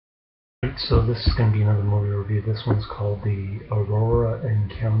Alright, so this is going to be another movie review. This one's called The Aurora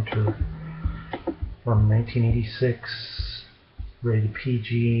Encounter from 1986, rated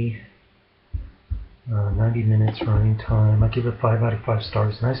PG, 90 minutes running time. I give it 5 out of 5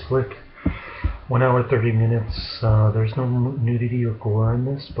 stars. Nice flick. 1 hour 30 minutes. There's no nudity or gore in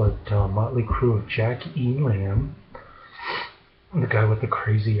this, but motley crew of Jack Elam, the guy with the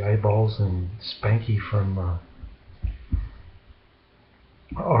crazy eyeballs, and Spanky from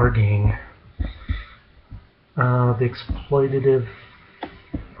our gang. The exploitative.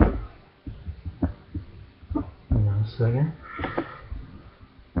 Hang on a second.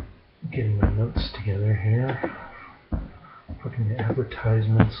 Getting my notes together here. Fucking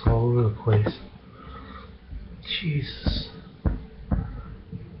advertisements all over the place. Jesus.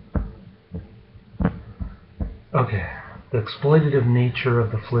 Okay. The exploitative nature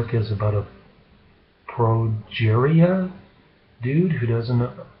of the flick is about a progeria dude who doesn't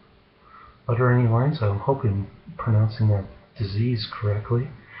utter any lines. I'm hoping I'm pronouncing that disease correctly.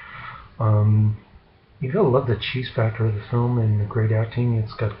 You gotta love the cheese factor of the film and the great acting.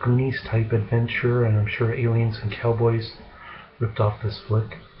 It's got Goonies type adventure, and I'm sure aliens and cowboys ripped off this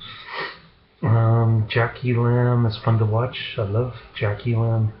flick. Jack Elam is fun to watch. I love Jack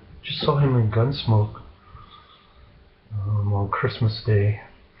Elam. Just saw him in Gunsmoke on Christmas Day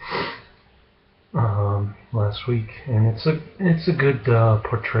last week, and it's a good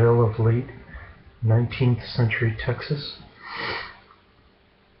portrayal of late 19th century Texas.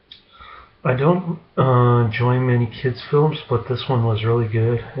 I don't enjoy many kids films, but this one was really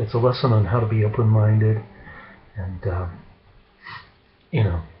good. It's a lesson on how to be open-minded and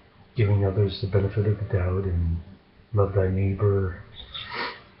giving others the benefit of the doubt and love thy neighbor,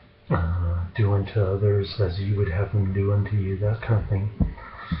 do unto others as you would have them do unto you, that kind of thing.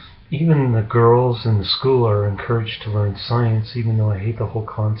 Even the girls in the school are encouraged to learn science, even though I hate the whole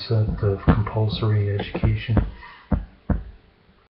concept of compulsory education.